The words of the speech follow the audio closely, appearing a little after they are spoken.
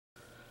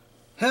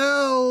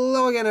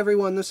Hello again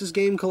everyone, this is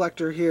Game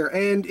Collector here,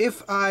 and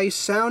if I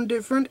sound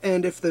different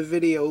and if the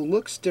video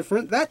looks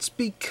different, that's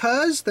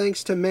because,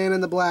 thanks to Man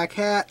in the Black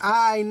Hat,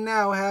 I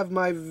now have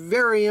my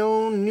very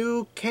own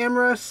new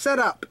camera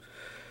setup.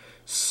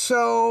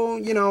 So,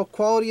 you know,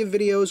 quality of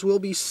videos will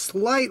be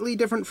slightly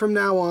different from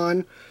now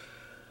on.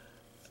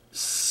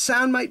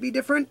 Sound might be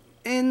different,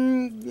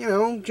 and, you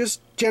know,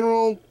 just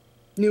general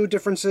new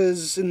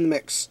differences in the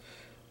mix.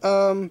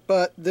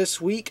 But this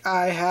week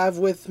I have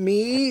with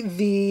me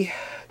the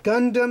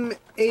Gundam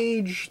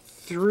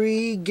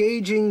Age-3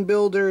 gauging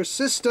builder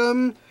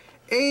system,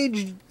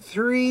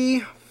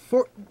 Age-3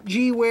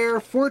 G-Wear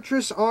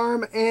Fortress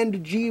Arm,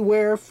 and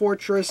G-Wear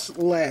Fortress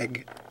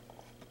Leg.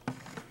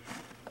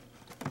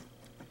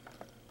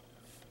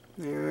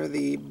 There are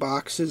the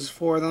boxes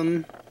for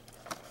them.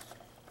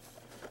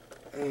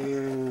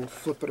 And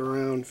flip it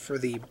around for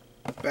the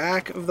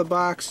back of the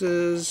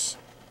boxes,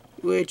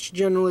 which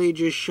generally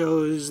just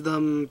shows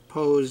them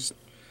posed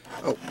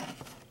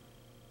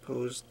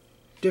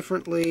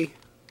differently.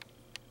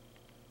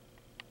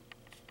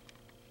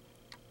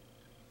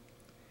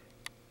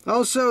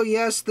 Also,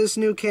 yes, this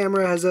new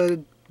camera has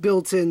a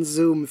built-in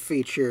zoom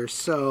feature,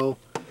 so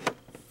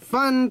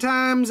fun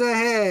times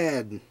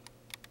ahead.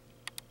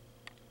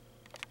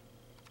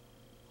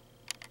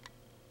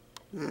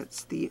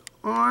 That's the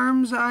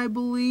arms, I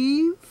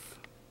believe,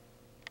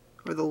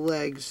 or the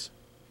legs.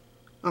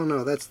 Oh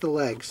no, that's the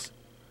legs.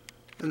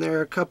 And there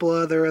are a couple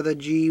other of the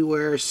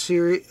G-Wear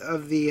series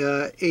of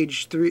the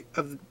Age-3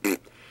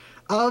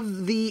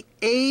 of the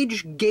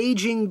Age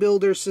gauging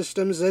builder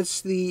systems. That's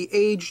the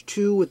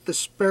Age-2 with the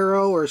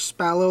Sparrow or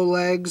Spallow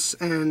legs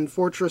and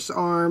Fortress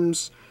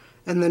arms,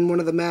 and then one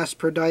of the mass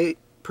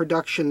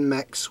production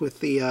mechs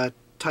with the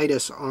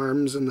Titus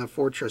arms and the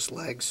Fortress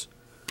legs.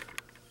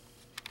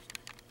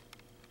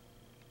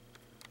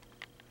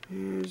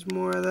 Here's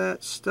more of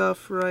that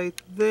stuff right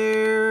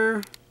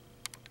there.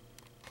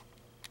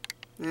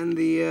 And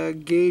the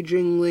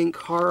Gauging Link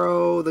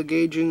Haro, the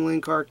Gauging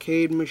Link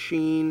arcade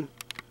machine.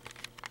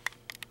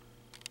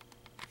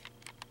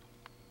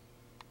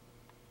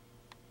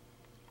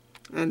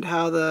 And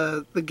how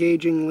the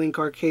Gauging Link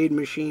arcade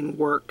machine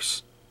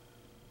works.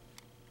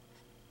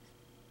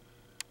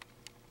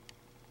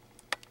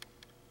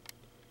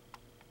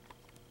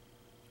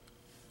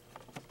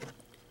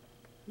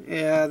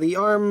 Yeah, the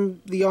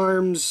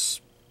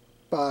arms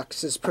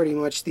box is pretty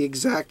much the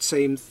exact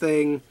same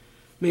thing.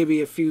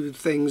 Maybe a few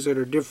things that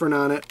are different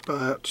on it,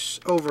 but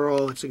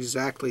overall it's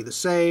exactly the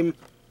same.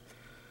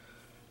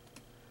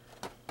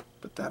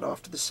 Put that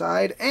off to the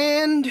side.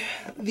 And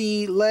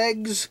the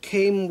legs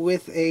came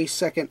with a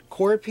second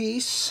core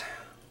piece.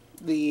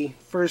 The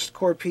first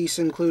core piece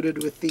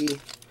included with the,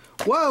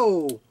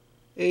 whoa!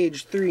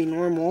 Age-3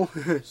 normal.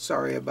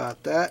 Sorry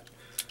about that.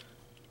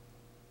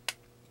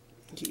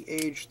 The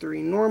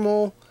Age-3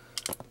 normal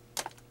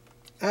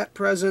at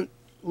present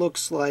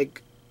looks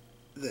like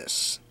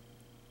this.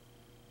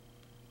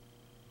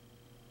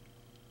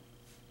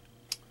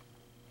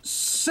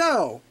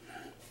 So,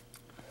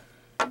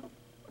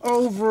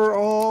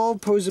 overall,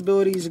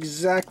 posability is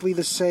exactly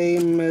the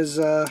same as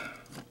the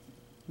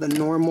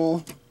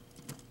normal,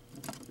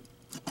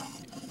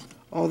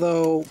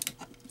 although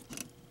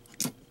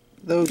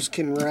those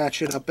can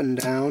ratchet up and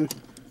down.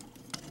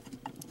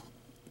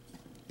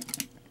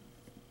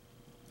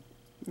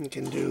 You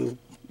can do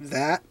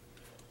that.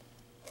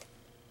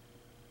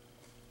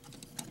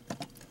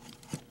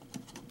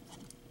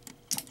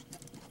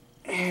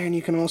 And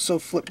you can also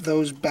flip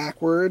those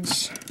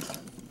backwards.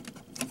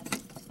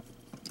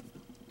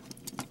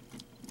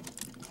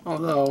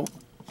 Although,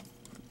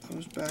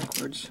 those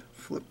backwards,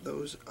 flip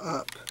those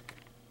up.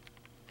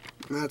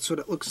 And that's what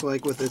it looks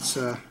like with its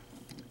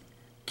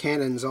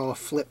cannons all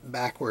flipped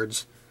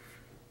backwards.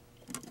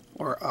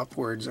 Or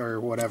upwards, or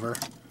whatever.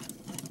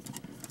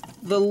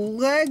 The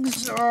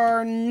legs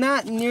are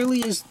not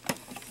nearly as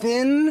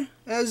thin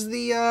as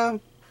the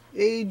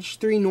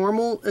Age-3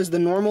 normal, as the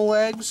normal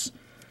legs.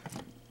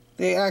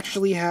 They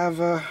actually have,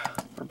 or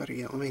better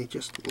yet, let me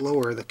just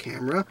lower the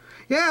camera.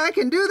 Yeah, I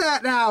can do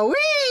that now!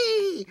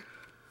 Whee!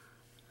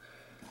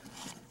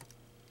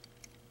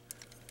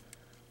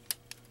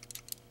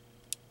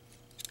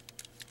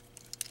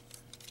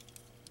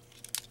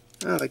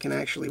 Oh, they can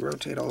actually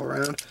rotate all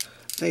around.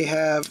 They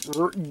have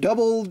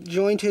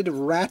double-jointed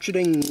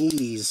ratcheting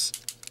knees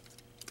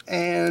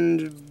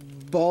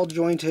and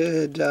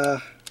ball-jointed,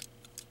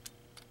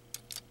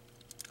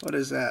 what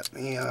is that?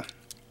 The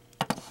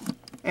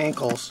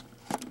ankles.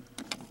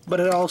 But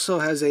it also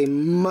has a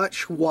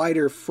much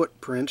wider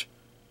footprint.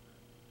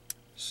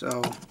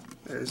 So,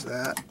 there's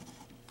that.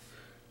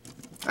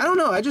 I don't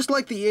know, I just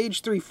like the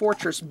Age-3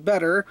 Fortress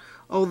better,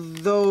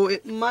 although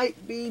it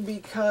might be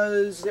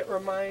because it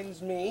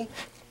reminds me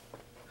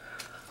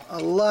a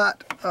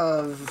lot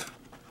of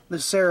the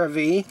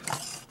CeraV.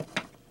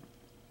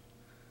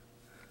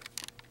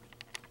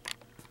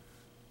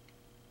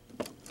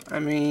 I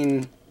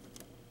mean,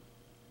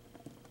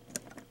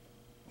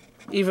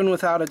 even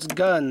without its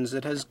guns,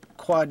 it has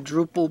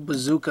quadruple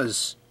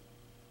bazookas.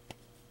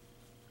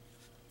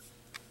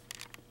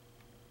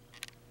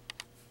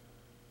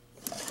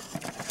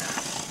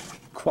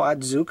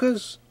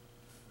 Quadzookas.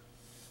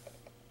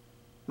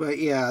 But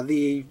yeah,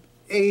 the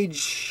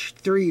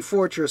Age-3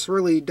 Fortress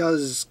really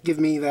does give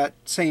me that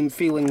same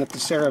feeling that the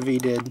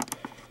CeraV did.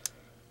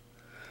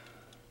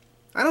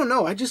 I don't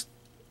know,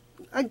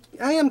 I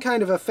am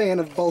kind of a fan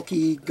of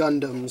bulky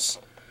Gundams,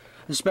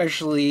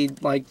 especially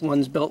like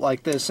ones built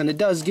like this, and it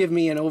does give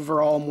me an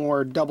overall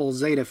more double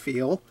Zeta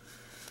feel.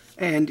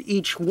 And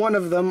each one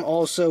of them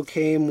also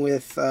came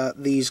with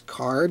these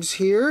cards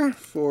here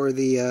for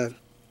the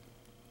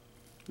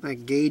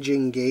like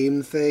gauging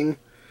game thing.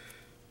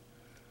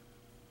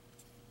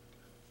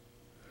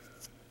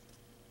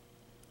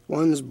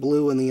 One's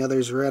blue and the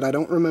other's red. I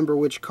don't remember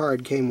which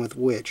card came with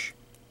which.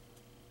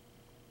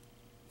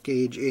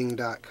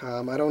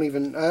 Gauging.com. I don't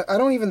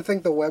even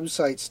think the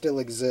website still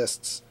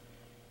exists.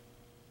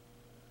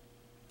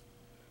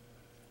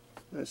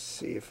 Let's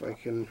see if I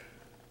can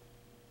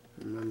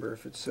remember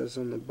if it says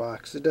on the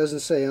box. It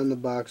doesn't say on the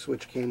box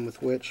which came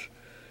with which.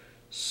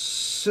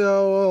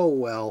 So, oh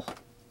well.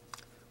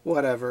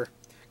 Whatever.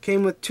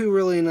 Came with two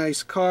really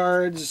nice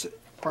cards,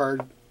 or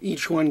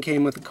each one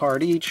came with a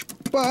card each,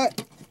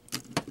 but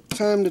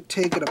time to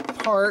take it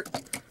apart.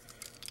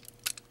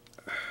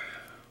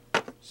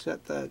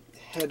 Set that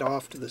head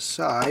off to the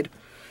side.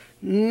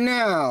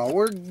 Now,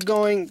 I'm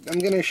going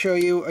to show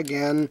you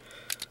again.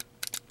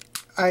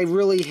 I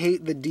really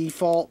hate the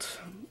default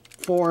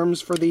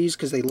forms for these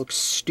because they look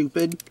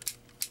stupid.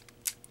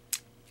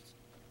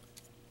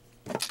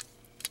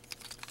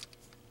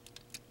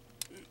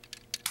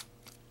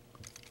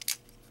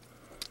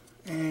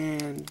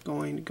 And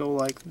going to go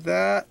like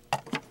that.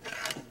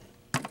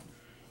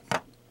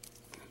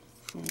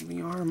 Fold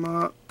the arm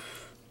up.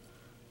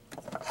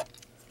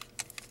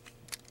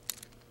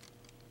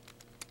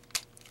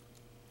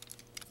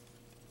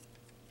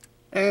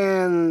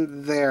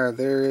 And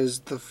there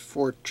is the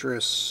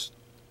Fortress,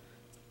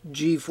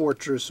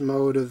 G-Fortress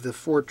mode of the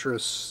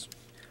Fortress.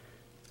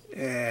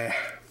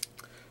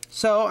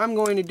 So I'm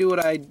going to do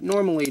what I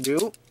normally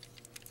do.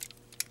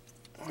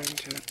 I'm going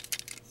to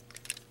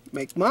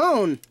make my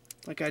own,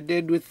 like I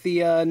did with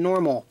the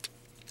normal.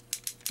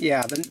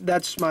 Yeah,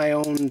 that's my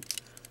own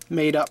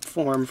made-up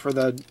form for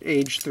the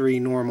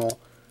Age-3 normal.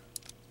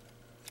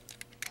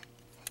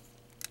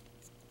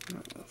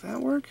 Will that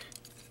work?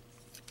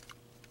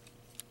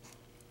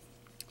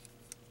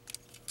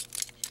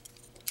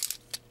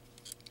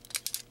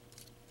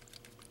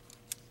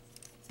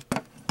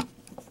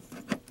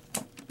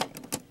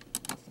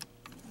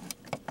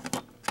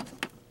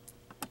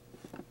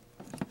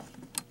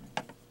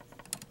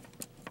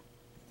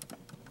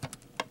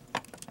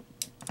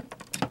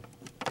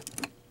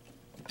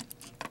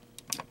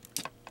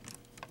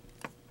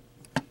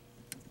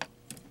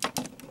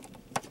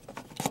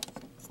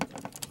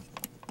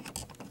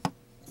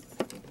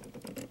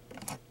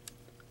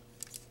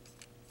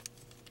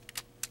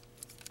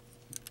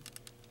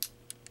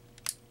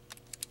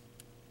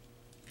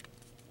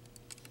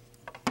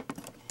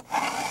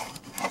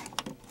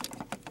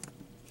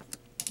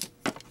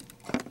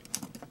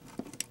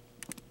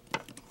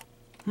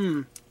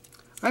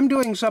 I'm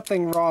doing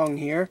something wrong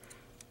here.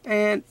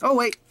 And, oh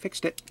wait,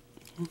 fixed it.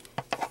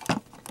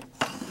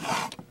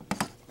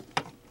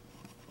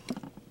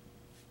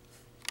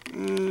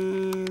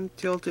 And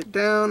tilt it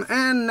down,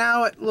 and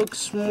now it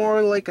looks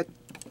more like a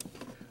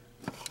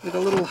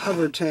little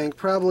hover tank.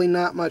 Probably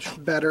not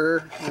much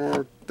better,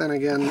 or then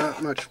again,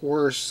 not much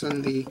worse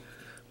than the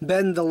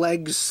bend the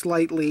legs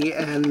slightly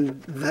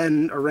and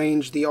then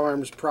arrange the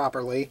arms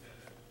properly.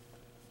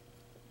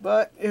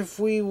 But if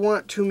we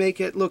want to make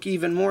it look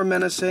even more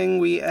menacing,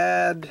 we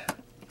add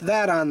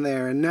that on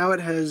there, and now it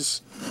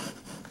has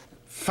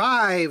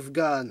 5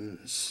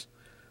 guns,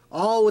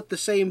 all with the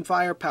same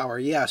firepower.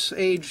 Yes,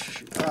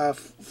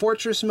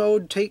 Fortress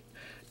mode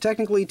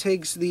technically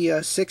takes the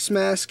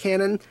 6-mass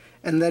cannon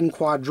and then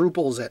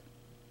quadruples it.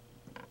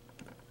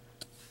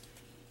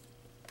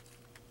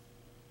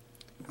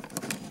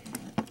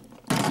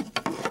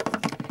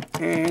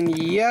 And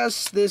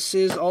yes, this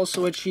is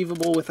also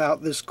achievable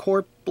without this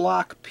corp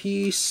block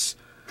piece.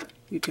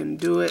 You can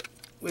do it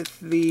with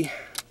the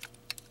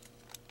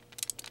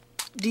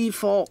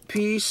default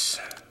piece,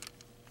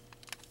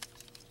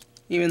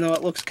 even though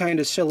it looks kind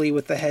of silly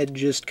with the head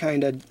just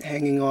kind of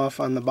hanging off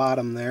on the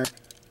bottom there.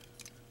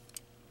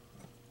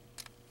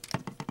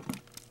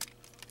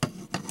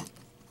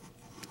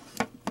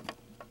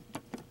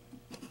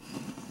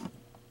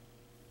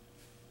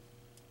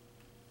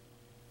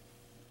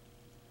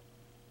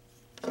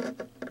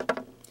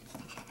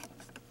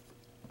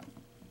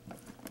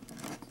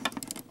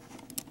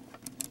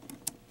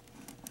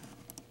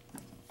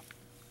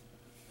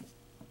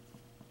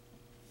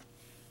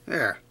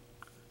 There.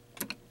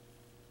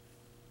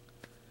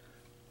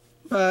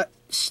 But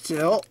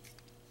still,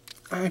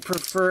 I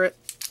prefer it.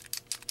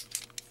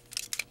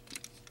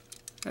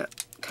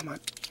 Come on.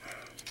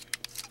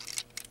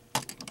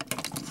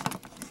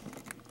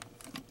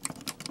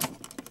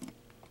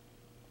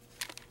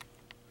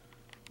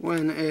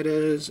 When it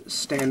is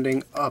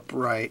standing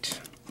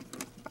upright.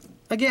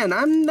 Again,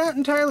 I'm not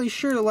entirely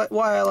sure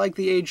why I like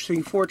the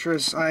Age-3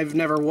 Fortress. I've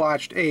never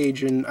watched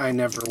Age, and I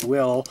never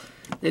will,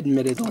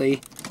 admittedly.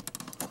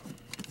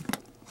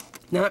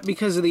 Not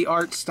because of the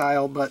art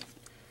style, but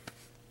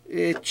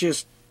it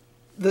just...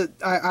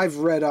 I've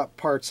read up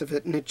parts of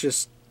it, and it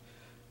just...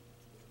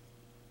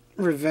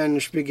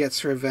 Revenge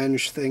begets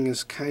revenge thing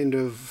has kind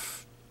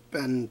of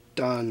been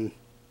done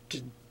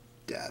to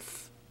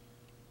death.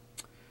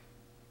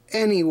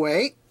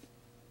 Anyway,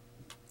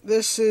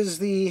 this is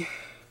the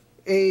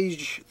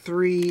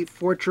Age-3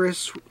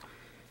 Fortress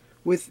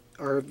with,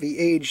 or the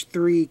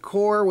Age-3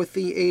 core with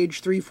the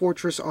Age-3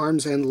 Fortress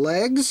arms and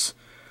legs.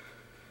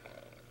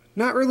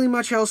 Not really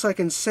much else I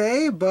can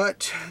say,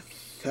 but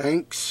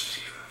thanks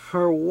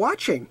for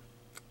watching.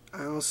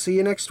 I'll see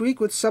you next week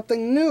with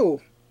something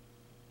new.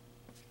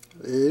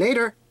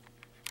 Later.